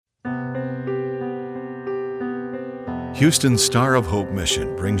Houston's Star of Hope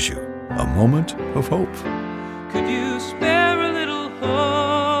mission brings you a moment of hope. Could you spare a little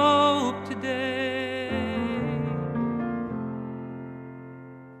hope today?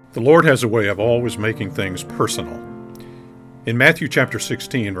 The Lord has a way of always making things personal. In Matthew chapter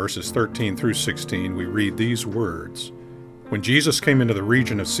 16, verses 13 through 16, we read these words. When Jesus came into the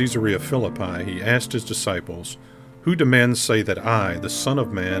region of Caesarea Philippi, he asked his disciples, "Who do men say that I, the Son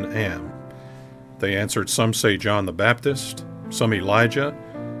of Man, am?" They answered, "Some say John the Baptist, some Elijah,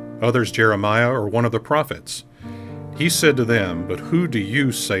 others Jeremiah or one of the prophets." He said to them, "But who do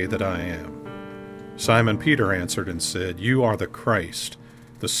you say that I am?" Simon Peter answered and said, "You are the Christ,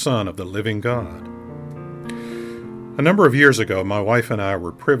 the Son of the living God." A number of years ago, my wife and I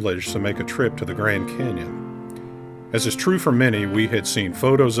were privileged to make a trip to the Grand Canyon. As is true for many, we had seen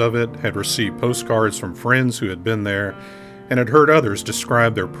photos of it, had received postcards from friends who had been there, and had heard others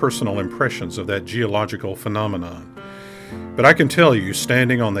describe their personal impressions of that geological phenomenon. But I can tell you,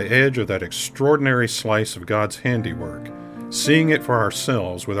 standing on the edge of that extraordinary slice of God's handiwork, seeing it for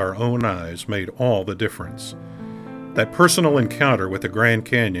ourselves with our own eyes made all the difference. That personal encounter with the Grand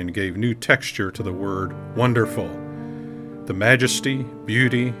Canyon gave new texture to the word wonderful. The majesty,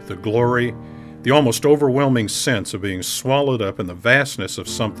 beauty, the glory, the almost overwhelming sense of being swallowed up in the vastness of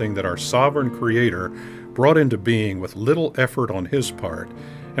something that our sovereign Creator brought into being with little effort on His part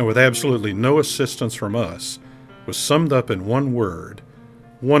and with absolutely no assistance from us was summed up in one word,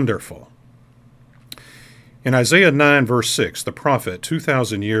 wonderful. In Isaiah 9, verse 6, the prophet,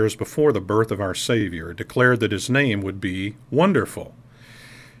 2,000 years before the birth of our Savior, declared that His name would be wonderful.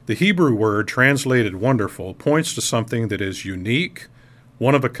 The Hebrew word translated wonderful points to something that is unique,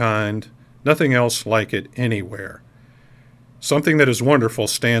 one of a kind, nothing else like it anywhere. Something that is wonderful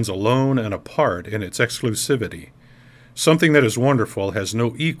stands alone and apart in its exclusivity. Something that is wonderful has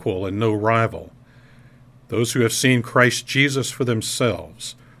no equal and no rival. Those who have seen Christ Jesus for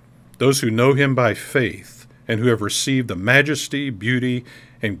themselves, those who know Him by faith, and who have received the majesty, beauty,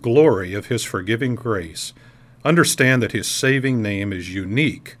 and glory of His forgiving grace, understand that His saving name is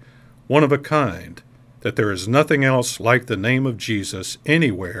unique, one of a kind, that there is nothing else like the name of Jesus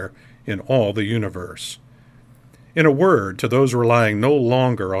anywhere in all the universe. In a word, to those relying no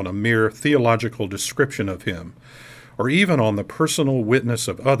longer on a mere theological description of Him, or even on the personal witness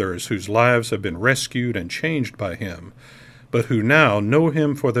of others whose lives have been rescued and changed by Him, but who now know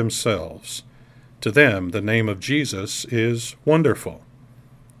Him for themselves, to them the name of Jesus is wonderful.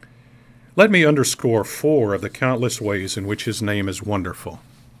 Let me underscore 4 of the countless ways in which His name is wonderful.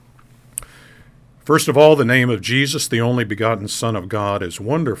 First of all, the name of Jesus, the only begotten Son of God, is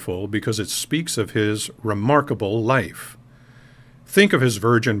wonderful because it speaks of His remarkable life. Think of His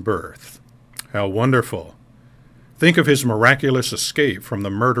virgin birth. How wonderful. Think of His miraculous escape from the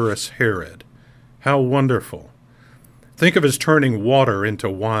murderous Herod. How wonderful. Think of His turning water into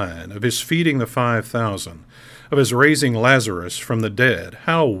wine, of His feeding the 5,000, of His raising Lazarus from the dead.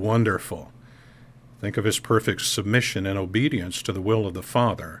 How wonderful. Think of His perfect submission and obedience to the will of the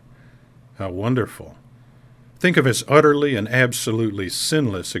Father. How wonderful. Think of His utterly and absolutely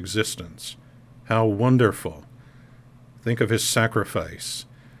sinless existence. How wonderful. Think of His sacrifice,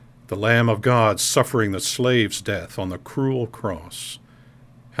 the Lamb of God suffering the slave's death on the cruel cross.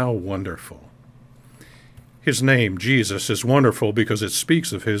 How wonderful. His name, Jesus, is wonderful because it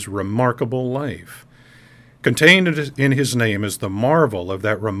speaks of His remarkable life. Contained in His name is the marvel of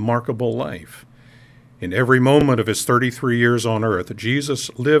that remarkable life. In every moment of His 33 years on earth, Jesus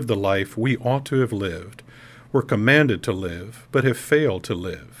lived the life we ought to have lived, were commanded to live, but have failed to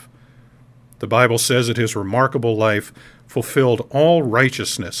live. The Bible says that His remarkable life fulfilled all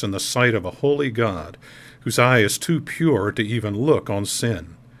righteousness in the sight of a holy God, whose eye is too pure to even look on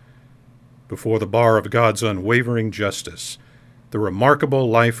sin. Before the bar of God's unwavering justice, the remarkable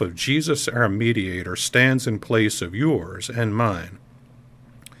life of Jesus, our mediator, stands in place of yours and mine.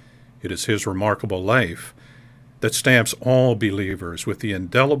 It is His remarkable life that stamps all believers with the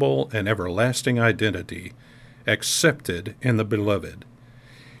indelible and everlasting identity, accepted in the Beloved.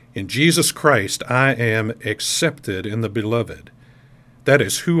 In Jesus Christ I am accepted in the Beloved. That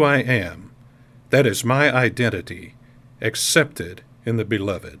is who I am. That is my identity, accepted in the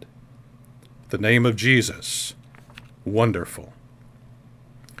Beloved. The name of Jesus, wonderful.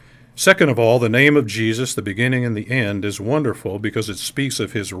 Second of all, the name of Jesus, the beginning and the end, is wonderful because it speaks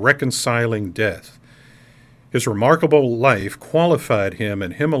of His reconciling death. His remarkable life qualified Him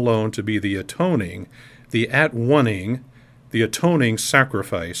and Him alone to be the atoning, the at-oneing, the atoning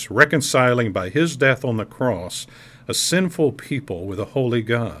sacrifice, reconciling by His death on the cross a sinful people with a holy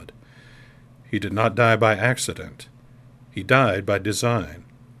God. He did not die by accident. He died by design.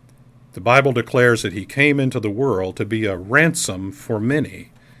 The Bible declares that he came into the world to be a ransom for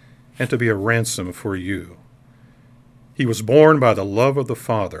many and to be a ransom for you. He was born by the love of the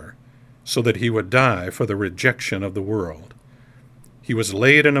Father so that he would die for the rejection of the world. He was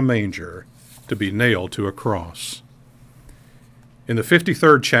laid in a manger to be nailed to a cross. In the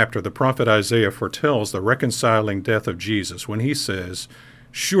 53rd chapter, the prophet Isaiah foretells the reconciling death of Jesus when he says,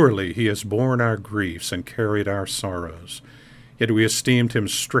 "Surely he has borne our griefs and carried our sorrows. Yet we esteemed him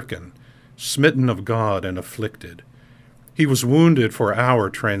stricken, smitten of God, and afflicted. He was wounded for our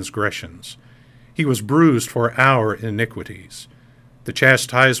transgressions. He was bruised for our iniquities. The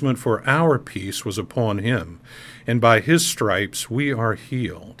chastisement for our peace was upon him, and by his stripes we are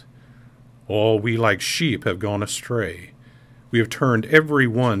healed. All we like sheep have gone astray. We have turned every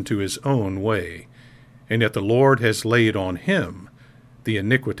one to his own way, and yet the Lord has laid on him the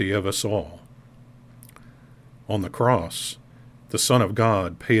iniquity of us all." On the cross, the Son of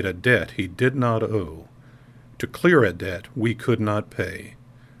God paid a debt he did not owe, to clear a debt we could not pay.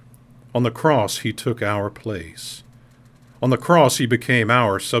 On the cross, he took our place. On the cross, he became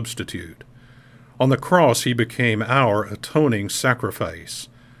our substitute. On the cross, he became our atoning sacrifice.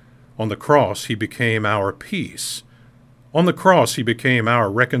 On the cross, he became our peace. On the cross, he became our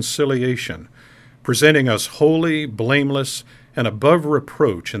reconciliation, presenting us holy, blameless, and above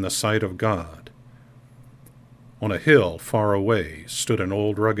reproach in the sight of God. On a hill far away stood an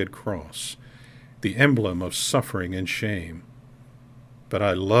old rugged cross, the emblem of suffering and shame. But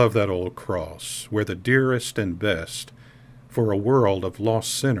I love that old cross, where the dearest and best for a world of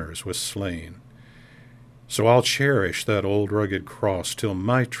lost sinners was slain. So I'll cherish that old rugged cross till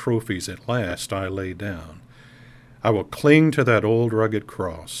my trophies at last I lay down. I will cling to that old rugged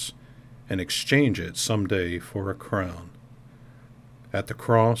cross and exchange it some day for a crown. At the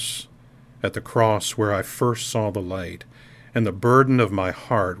cross where I first saw the light, and the burden of my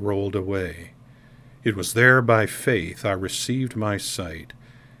heart rolled away. It was there by faith I received my sight,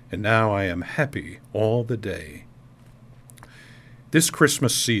 and now I am happy all the day. This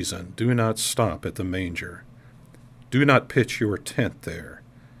Christmas season, do not stop at the manger. Do not pitch your tent there,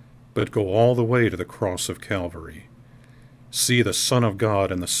 but go all the way to the cross of Calvary. See the Son of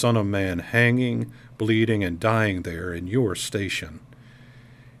God and the Son of Man hanging, bleeding, and dying there in your station.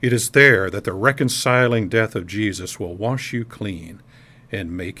 It is there that the reconciling death of Jesus will wash you clean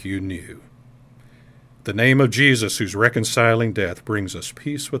and make you new. The name of Jesus, whose reconciling death brings us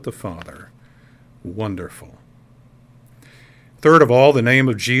peace with the Father. Wonderful. Third of all, the name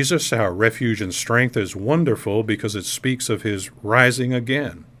of Jesus, our refuge and strength, is wonderful because it speaks of his rising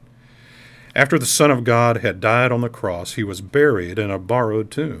again. After the Son of God had died on the cross, he was buried in a borrowed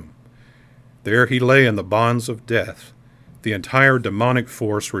tomb. There he lay in the bonds of death, the entire demonic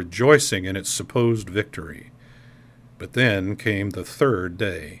force rejoicing in its supposed victory. But then came the third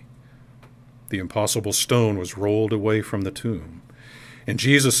day. The impossible stone was rolled away from the tomb, and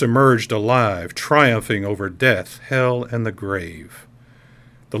Jesus emerged alive, triumphing over death, hell, and the grave.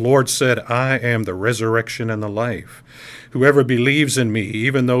 The Lord said, "I am the resurrection and the life. Whoever believes in me,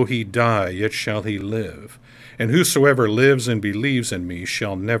 even though he die, yet shall he live. And whosoever lives and believes in me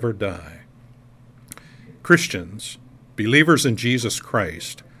shall never die." Christians, believers in Jesus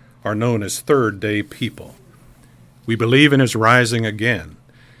Christ, are known as third-day people. We believe in his rising again,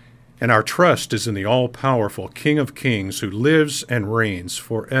 and our trust is in the all-powerful King of Kings who lives and reigns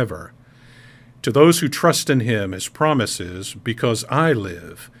forever. To those who trust in him, his promise is, "Because I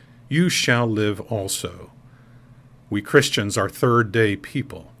live, you shall live also." We Christians are third-day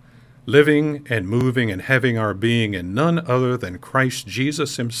people, living and moving and having our being in none other than Christ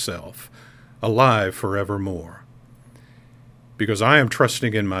Jesus himself, alive forevermore. Because I am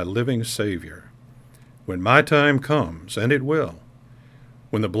trusting in my living Savior. When my time comes, and it will,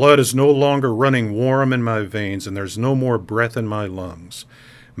 when the blood is no longer running warm in my veins and there's no more breath in my lungs,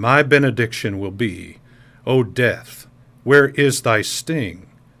 my benediction will be, "O death, where is thy sting?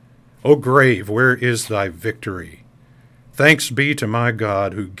 O grave, where is thy victory? Thanks be to my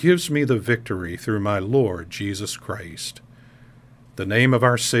God who gives me the victory through my Lord Jesus Christ." The name of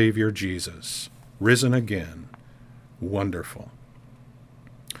our Savior Jesus, risen again, wonderful.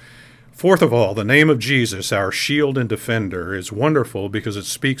 Fourth of all, the name of Jesus, our shield and defender, is wonderful because it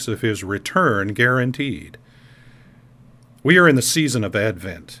speaks of his return guaranteed. We are in the season of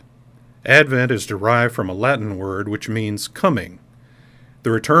Advent. Advent is derived from a Latin word which means coming.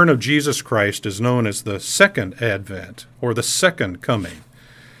 The return of Jesus Christ is known as the second Advent, or the second coming.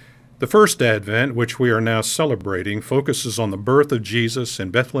 The first Advent, which we are now celebrating, focuses on the birth of Jesus in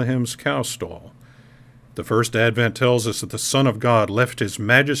Bethlehem's cow stall. The first Advent tells us that the Son of God left his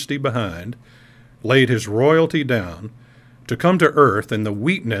majesty behind, laid his royalty down, to come to earth in the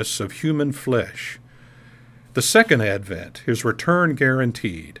weakness of human flesh. The second advent, his return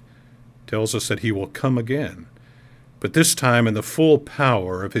guaranteed, tells us that he will come again, but this time in the full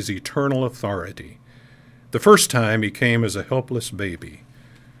power of his eternal authority. The first time he came as a helpless baby.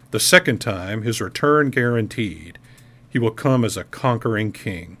 The second time, his return guaranteed, he will come as a conquering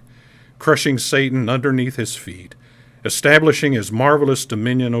king, crushing Satan underneath his feet, establishing his marvelous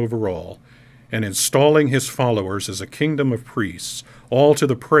dominion over all, and installing his followers as a kingdom of priests, all to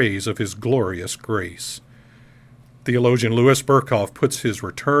the praise of his glorious grace. Theologian Louis Berkhoff puts his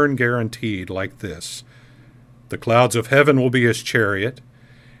return guaranteed like this: the clouds of heaven will be his chariot,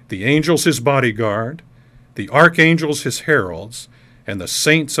 the angels his bodyguard, the archangels his heralds, and the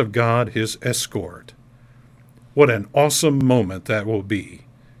saints of God his escort. What an awesome moment that will be.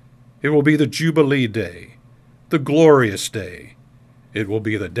 It will be the Jubilee day, the glorious day. It will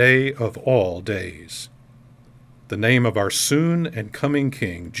be the day of all days. The name of our soon and coming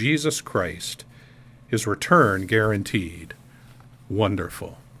King, Jesus Christ, his return guaranteed.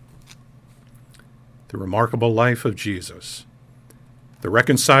 Wonderful. The remarkable life of Jesus, the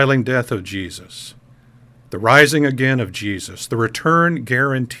reconciling death of Jesus, the rising again of Jesus, the return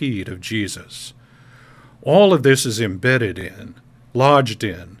guaranteed of Jesus. All of this is embedded in, lodged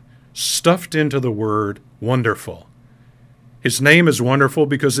in, stuffed into the word wonderful. His name is wonderful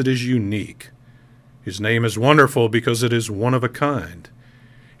because it is unique. His name is wonderful because it is one of a kind.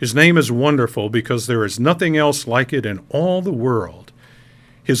 His name is wonderful because there is nothing else like it in all the world.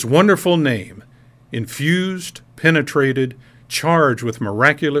 His wonderful name, infused, penetrated, charged with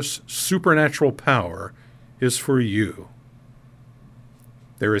miraculous, supernatural power, is for you.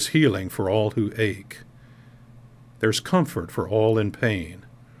 There is healing for all who ache. There's comfort for all in pain.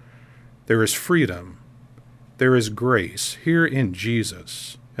 There is freedom. There is grace here in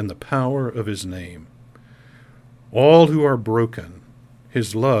Jesus and the power of his name. All who are broken,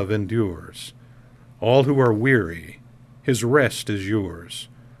 his love endures. All who are weary, his rest is yours.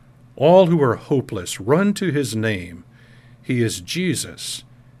 All who are hopeless, run to his name. He is Jesus,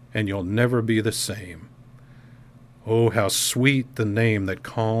 and you'll never be the same. Oh, how sweet the name that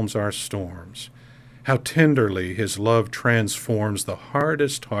calms our storms. How tenderly his love transforms the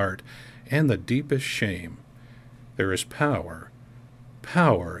hardest heart and the deepest shame. There is power,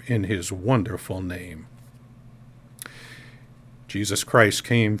 power in his wonderful name. Jesus Christ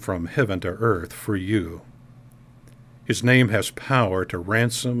came from heaven to earth for you. His name has power to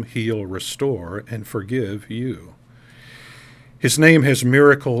ransom, heal, restore, and forgive you. His name has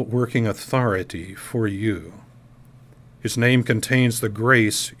miracle-working authority for you. His name contains the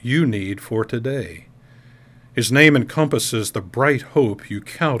grace you need for today. His name encompasses the bright hope you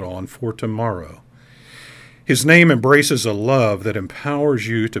count on for tomorrow. His name embraces a love that empowers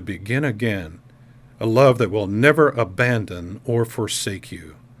you to begin again, a love that will never abandon or forsake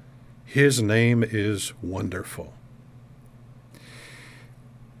you. His name is wonderful.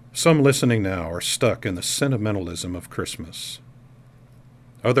 Some listening now are stuck in the sentimentalism of Christmas.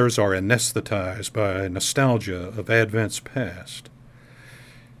 Others are anesthetized by nostalgia of Advent's past.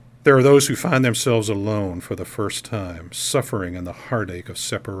 There are those who find themselves alone for the first time, suffering in the heartache of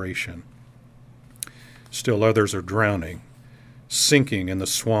separation. Still others are drowning, sinking in the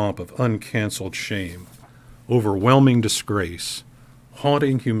swamp of uncanceled shame, overwhelming disgrace,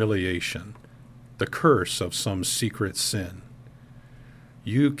 haunting humiliation, the curse of some secret sin.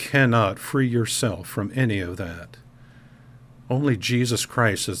 You cannot free yourself from any of that. Only Jesus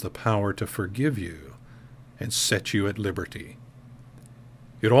Christ has the power to forgive you and set you at liberty.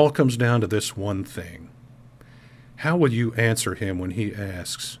 It all comes down to this one thing. How will you answer him when he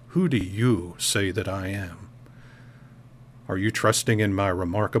asks, "Who do you say that I am?" Are you trusting in my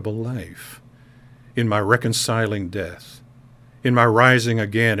remarkable life, in my reconciling death, in my rising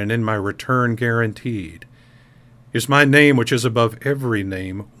again, and in my return guaranteed? Is my name, which is above every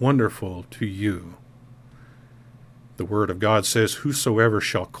name, wonderful to you? The Word of God says, "Whosoever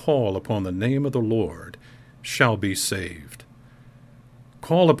shall call upon the name of the Lord shall be saved."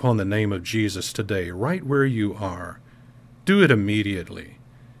 Call upon the name of Jesus today, right where you are. Do it immediately.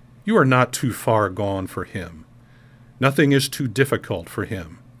 You are not too far gone for him. Nothing is too difficult for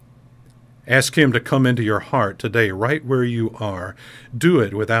him. Ask him to come into your heart today, right where you are. Do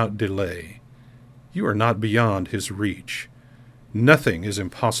it without delay. You are not beyond his reach. Nothing is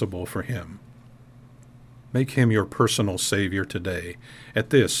impossible for him. Make him your personal Savior today,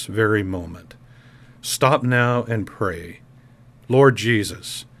 at this very moment. Stop now and pray. Lord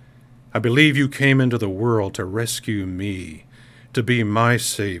Jesus, I believe you came into the world to rescue me, to be my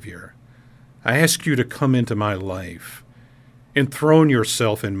Savior. I ask you to come into my life. Enthrone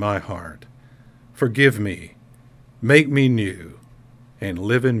yourself in my heart. Forgive me. Make me new, and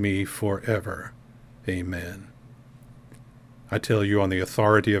live in me forever. Amen. I tell you on the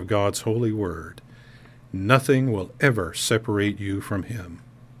authority of God's holy word, nothing will ever separate you from him.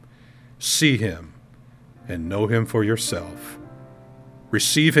 See him and know him for yourself.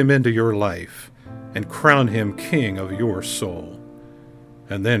 Receive him into your life and crown him king of your soul.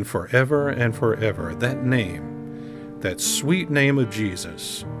 And then forever and forever, that name, that sweet name of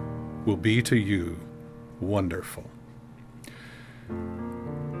Jesus, will be to you wonderful.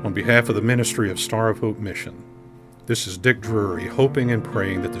 On behalf of the ministry of Star of Hope Mission, this is Dick Drury, hoping and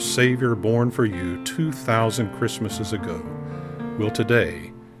praying that the Savior born for you 2,000 Christmases ago will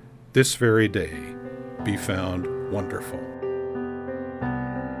today, this very day, be found wonderful.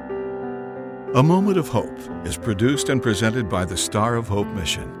 A Moment of Hope is produced and presented by the Star of Hope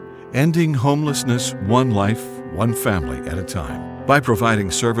Mission, ending homelessness one life, one family at a time, by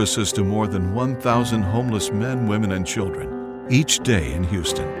providing services to more than 1,000 homeless men, women, and children each day in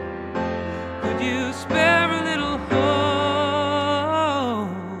Houston. Could you spare a little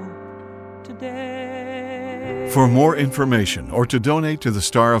hope today? For more information or to donate to the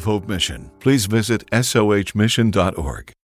Star of Hope Mission, please visit sohmission.org.